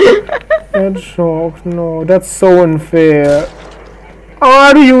 No. Get shocked, no. That's so unfair.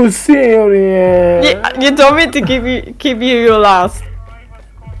 Are you serious? You told me to keep you last.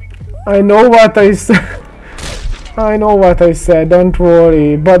 I know what I said. Don't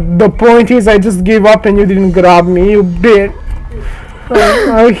worry. But the point is, I just gave up and you didn't grab me, you bitch.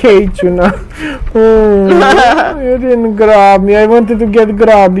 I hate you now. You didn't grab me. I wanted to get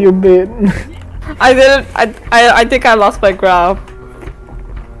grabbed, you bitch. I didn't. I think I lost my grab.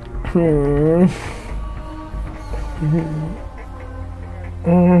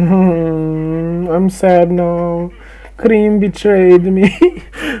 I'm sad now. Cream betrayed me.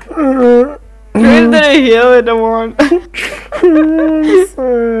 Cream didn't heal anyone.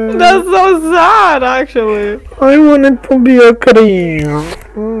 That's so sad, actually. I wanted to be a Cream.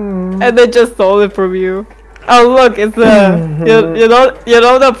 And they just stole it from you. Oh look, it's you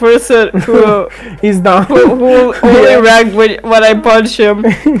know the person who He's down. who only ranked when I punch him.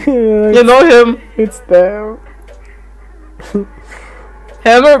 You know him. It's there.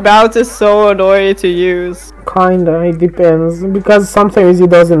 Hammer bounce is so annoying to use. Kinda, it depends. Because sometimes it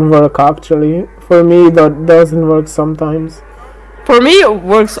doesn't work actually. For me, that doesn't work sometimes. For me, it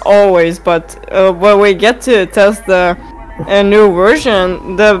works always, but when we get to test the new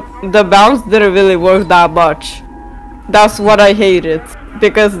version, the bounce didn't really work that much. That's what I hated,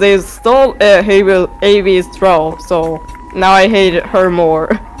 because they stole Avi's throw, so now I hate her more.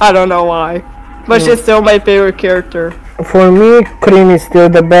 I don't know why, but she's still my favorite character. For me, Cream is still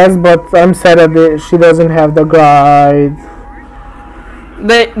the best, but I'm sad that she doesn't have the glide.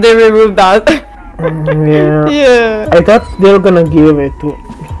 They removed that. Yeah. Yeah. I thought they were gonna give it to.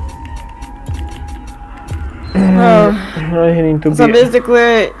 I need to So be.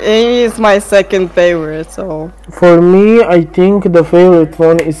 basically, Amy is my second favorite. So For me, I think the favorite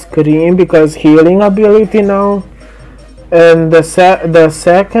one is Cream because healing ability now. And the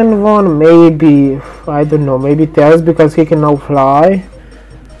second one maybe, I don't know, maybe Tails because he can now fly.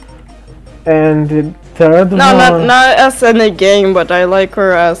 And the third no, one... not as in a game, but I like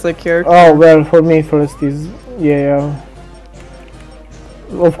her as a character. Oh, well, for me first is, yeah.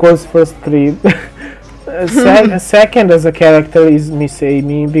 Of course, first Cream. Second as a character is Miss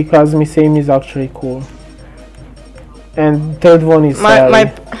Amy because Miss Amy is actually cool. And third one is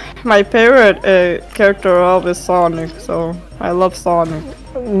Sally. My favorite character of is Sonic, so I love Sonic.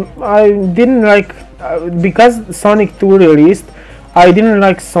 I didn't like because Sonic 2 released. I didn't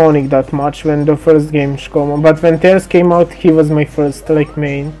like Sonic that much when the first game came out, but when Tails came out, he was my first like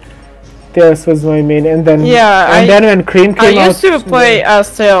main. Tails was my main, and then then when Cream came out, I used to play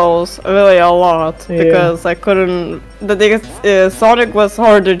as Tails really a lot because I couldn't. The thing is, Sonic was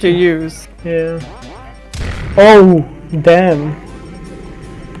harder to use. Yeah. Oh damn!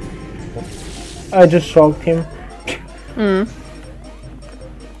 I just shocked him.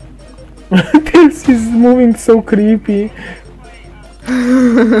 Tails is moving so creepy.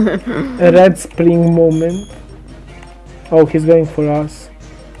 A red spring moment. Oh, he's going for us.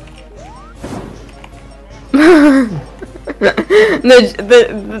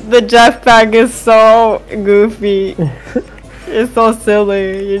 the jetpack is so goofy. It's so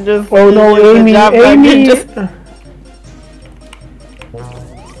silly. You just oh no, Amy!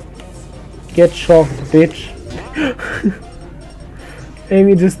 Get shocked, bitch.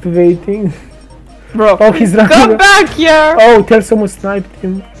 Amy just waiting. Bro, oh, he's running. Come back here! Oh, Tails almost sniped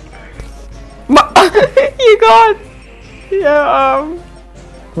him. You got. Yeah.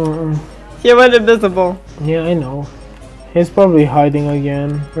 He went invisible. Yeah, I know. He's probably hiding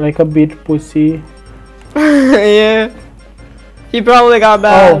again, like a bit pussy. Yeah. He probably got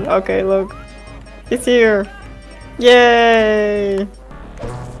mad. Oh. Okay, look. He's here. Yay!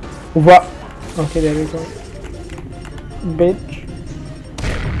 What? Okay, there we go. Bitch.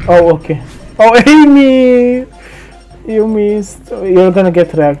 Oh, okay. Oh, Amy! You missed. You're gonna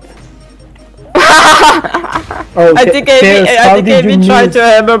get wrecked. Oh, I think Amy tried to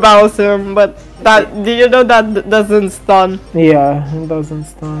hammer bounce him, but do you know that doesn't stun? Yeah, it doesn't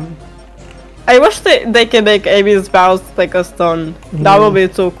stun. I wish they can make Amy's bounce like a stun. That would be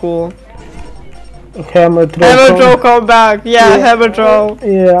so cool. Hammer throw. Hammer throw, come back. Yeah, hammer throw.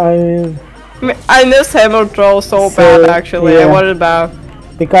 Yeah, I miss hammer throw so bad actually. Yeah. I want it back.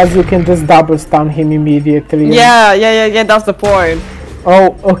 Because you can just double stun him immediately. Yeah, that's the point.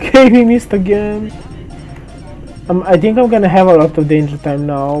 Oh, okay, we missed again. I think I'm gonna have a lot of danger time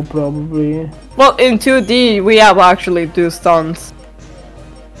now, probably. Well, in 2D, we have actually 2 stuns.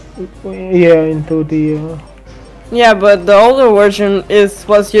 Yeah, in 2D. Yeah, but the older version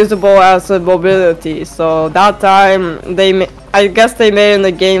was usable as a mobility, so that time I guess they made in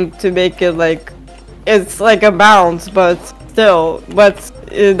the game to make it like it's like a bounce, but still,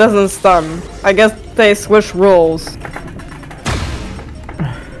 it doesn't stun. I guess they switch rules.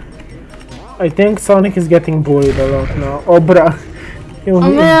 I think Sonic is getting bullied a lot now. Oh, bruh. Oh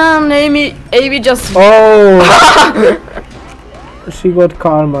man, Amy just. Oh! She got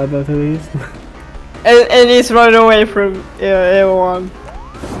karma at least. and he's running away from everyone.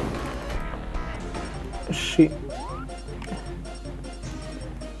 She.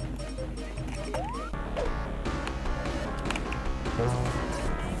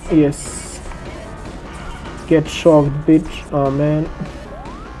 Yes. Get shocked, bitch. Oh man.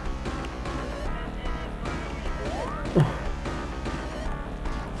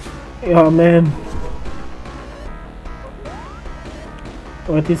 Yeah, man.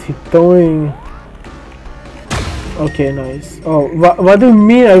 What is he doing? Okay, nice. Oh, what do you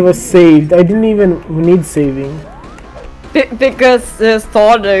mean I was saved? I didn't even need saving. Because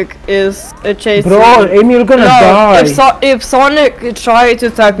Sonic is chasing. Bro, Amy, you're gonna die. If Sonic tries to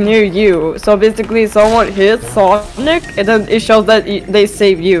attack near you, so basically someone hits Sonic, and then it shows that they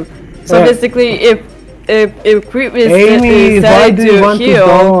save you. So basically, if Creep is deciding to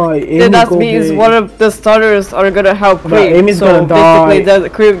heal, then that means one of the starters are gonna help Creep. Amy's so gonna basically, die. the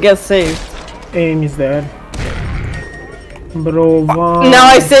Creep gets saved. Amy's dead. Bro, why? Now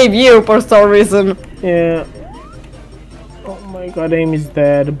I save you for some reason. Yeah. Oh my god, Amy's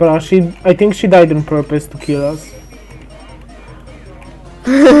dead. Bro, I think she died on purpose to kill us.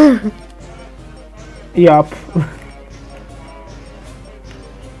 Yup.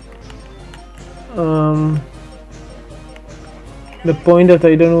 The point that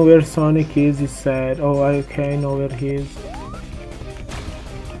I don't know where Sonic is sad. Oh, okay, I know where he is.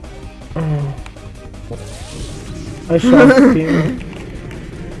 I shot him.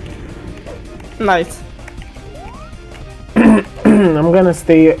 Nice. I'm gonna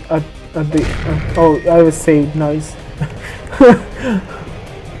stay at the. Oh, I was saved. Nice.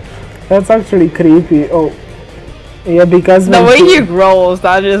 That's actually creepy. Oh, yeah, because the way he growls,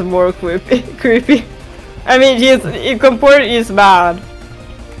 that is more creepy. I mean, Comport is bad.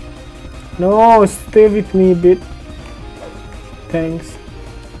 No, stay with me a bit. Thanks.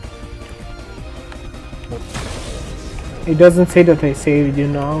 It doesn't say that I saved you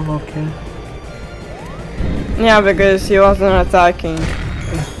now. Okay. Yeah, because he wasn't attacking.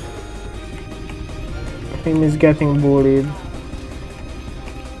 Him is getting bullied.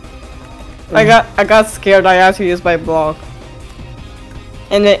 I got scared. I had to use my block.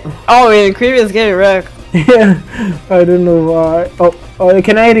 And and Creepy is getting wrecked. Yeah, I don't know why. Oh,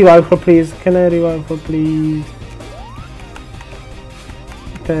 can I revive her, please? Can I revive her, please?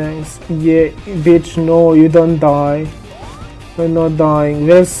 Thanks. Yeah, bitch, no, you don't die. We're not dying.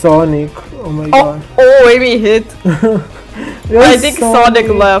 Where's Sonic? Oh my god. Oh, Amy hit. I think Sonic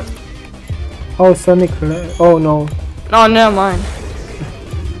left. Oh, Sonic left. Oh no. No, never mind.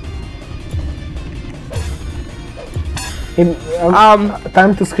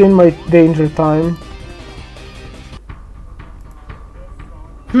 Time to screen my danger time.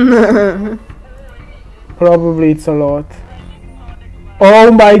 Probably it's a lot.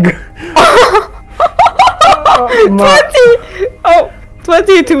 Oh my god.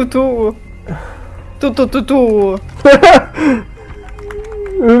 20 to 2. 2.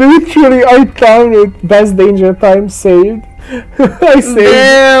 Literally, I timed it. Best danger time saved. I saved.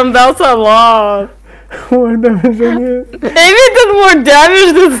 Damn, that's a lot. More damage again. Amy did more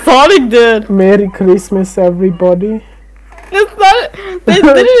damage than Sonic did. Merry Christmas, everybody. It's not. They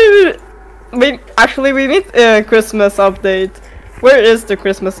didn't even. Actually, we need a Christmas update. Where is the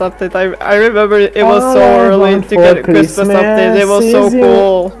Christmas update? I remember it was so early to get a Christmas update. It was so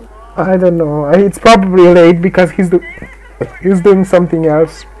cool. I don't know. It's probably late because he's doing something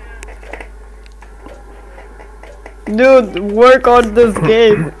else. Dude, work on this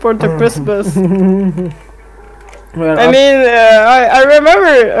game for the Christmas. Well, I mean, I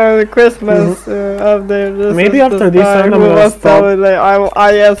remember the Christmas update. Maybe after this time, I'm gonna stop. Like,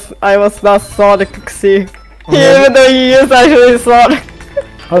 I was not Sonic C. Even though he is actually Sonic.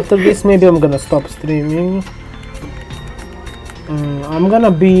 After this, maybe I'm gonna stop streaming. I'm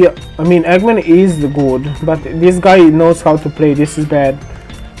gonna be. I mean, Eggman is good, but this guy knows how to play. This is bad.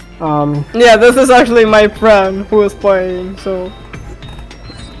 Yeah, this is actually my friend who is playing. So.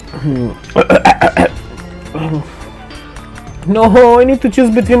 No, I need to choose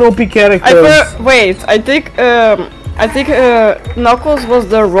between OP characters. Wait, I think Knuckles was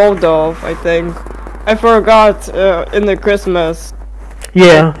the Rodolph. I think. I forgot in the Christmas.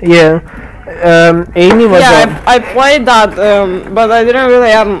 Yeah. Amy was. Yeah, I played that, but I didn't really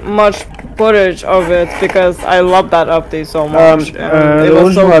have much footage of it because I love that update so much. It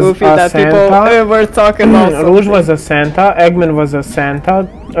was so goofy that Santa. people were talking about. Rouge was a Santa. Eggman was a Santa.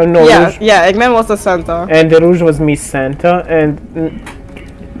 No, yeah, Rouge. yeah, Eggman was a Santa. And the Rouge was Miss Santa, and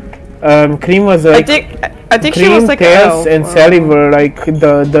Cream was a. I think Cream, she was like Tails, an elf. and Sally were like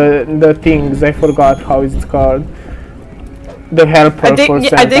the things. I forgot how it's called. The helper for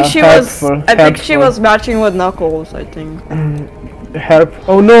Santa. I think she was matching with Knuckles. I think. Help!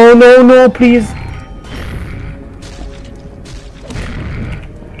 Oh no! Please.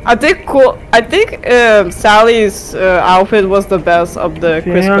 I think Sally's outfit was the best of the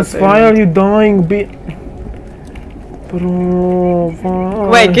Christmas. Why are you dying, Bro, why?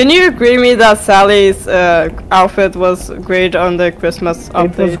 Wait, can you agree me that Sally's outfit was great on the Christmas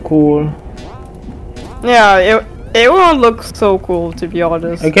update? It was cool. Yeah, it won't look so cool, to be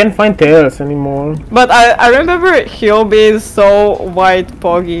honest. I can't find Tails anymore. But I remember Hill being so white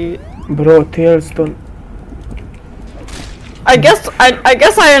poggy. Bro, Tails don't. I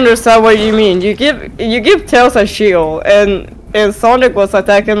guess I understand what you mean. You give Tails a shield, and Sonic was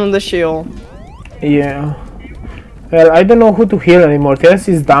attacking on the shield. Yeah. Well, I don't know who to heal anymore. Tails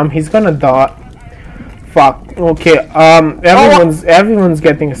is dumb. He's gonna die. Fuck. Okay. Everyone's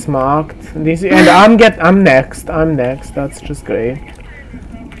getting smacked. And I'm next. That's just great.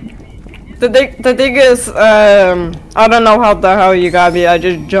 The thing is, I don't know how the hell you got me. I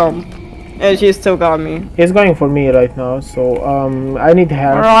just jumped, and she still got me. He's going for me right now, so I need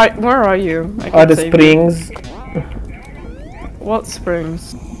help. Where are you? The springs. What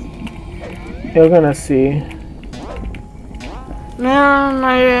springs? You're gonna see.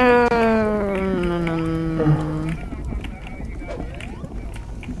 No.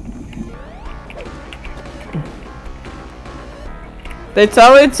 They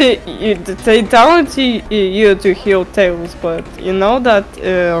tell it to you to heal Tails, but you know that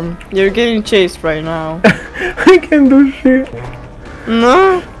you're getting chased right now. I can do shit.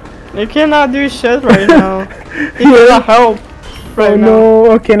 No, you cannot do shit right now. You need help right now.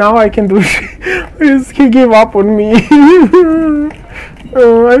 No, okay, now I can do shit. He gave up on me.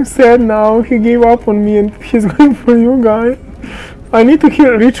 Oh, I'm sad now. He gave up on me and he's going for you guys. I need to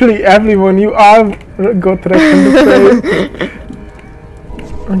kill literally everyone. You all got wrecked in the face.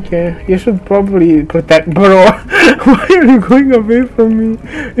 Okay, you should probably protect, bro. Why are you going away from me?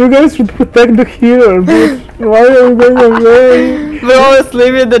 You guys should protect the healer, bitch. Why are you going away? We're always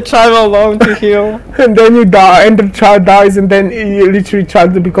leaving the child alone to heal. And then you die, and the child dies, and then you literally try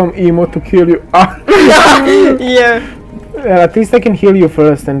to become emo to kill you. Yeah. At least I can heal you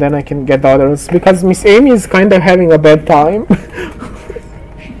first, and then I can get the others. Because Miss Amy is kind of having a bad time.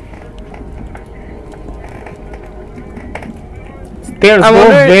 There's no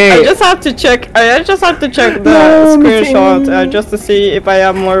way. I just have to check the screenshot just to see if I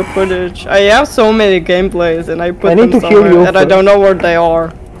have more footage. I have so many gameplays and I put them somewhere and I don't know where they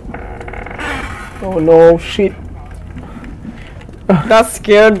are. Oh no, shit. That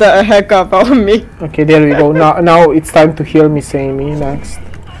scared the heck out of me. Okay, there we go. Now it's time to heal Miss Amy next.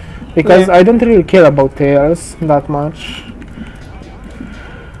 Because I don't really care about Tails that much.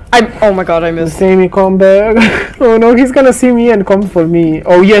 Oh my god, I missed. Miss Amy, come back. Oh no, he's gonna see me and come for me.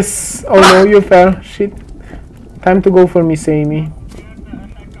 Oh yes. Oh no, you fell. Shit. Time to go for Miss Amy.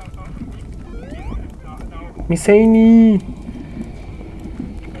 Miss Amy.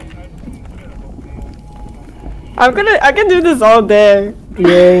 I can do this all day.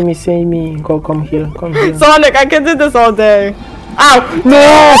 Yay, Miss Amy. Come here. Sonic, I can do this all day. Ow!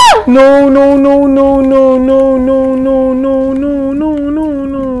 No! No.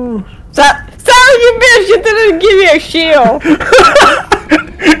 Sally, you bitch! You didn't give me a shield.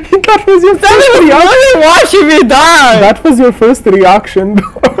 That was your first reaction. Watching me die. That was your first reaction.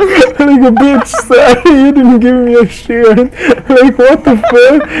 Like a bitch, Sally, you didn't give me a shield. Like what the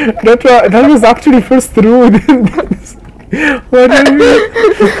fuck? That was actually first rude. What are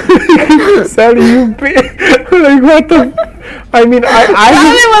you? Sally, you bitch. Like what the? I mean,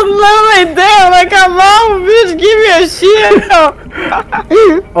 Sally was literally there. Like, come on, bitch, give me a shield.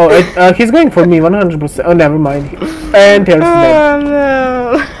 Oh, he's going for me 100%. Oh, never mind. And Tails dead.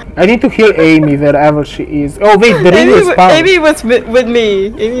 No. I need to heal Amy wherever she is. Oh wait, the ring will spawn. Amy was with me.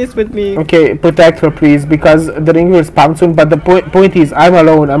 Amy is with me. Okay, protect her please, because the ring will spawn soon. But the point is, I'm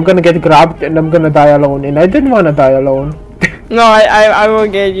alone. I'm gonna get grabbed and I'm gonna die alone. And I didn't wanna die alone. No, I will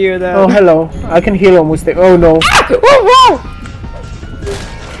get you though. Oh hello, I can heal almost. Oh no. Ah! Whoa!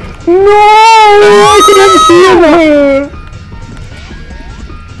 No, I can't heal her.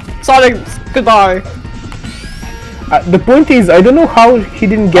 Sonic, goodbye. The point is, I don't know how he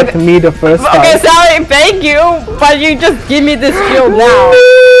didn't get me the first time. Okay, Sally, thank you, but you just give me this shield now.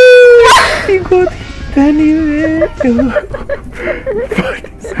 He got hit anyway.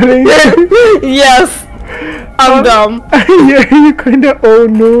 Yes, I'm dumb. Yeah, you kinda. Oh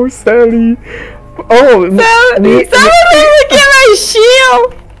no, Sally. Oh, Sally, give me a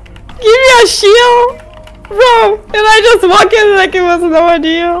shield. Give me a shield, bro. And I just walk in like it was no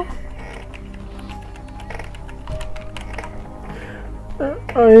idea.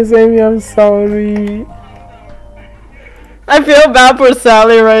 Oh, Amy, I'm sorry. I feel bad for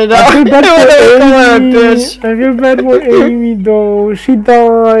Sally right now. I feel bad for Amy. Bitch. I feel bad for Amy though. She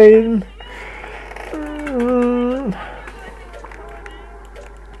died.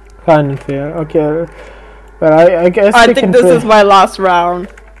 Unfair. Okay. Well, I guess I think this is my last round.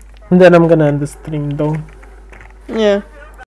 And then I'm gonna end the stream though. Yeah.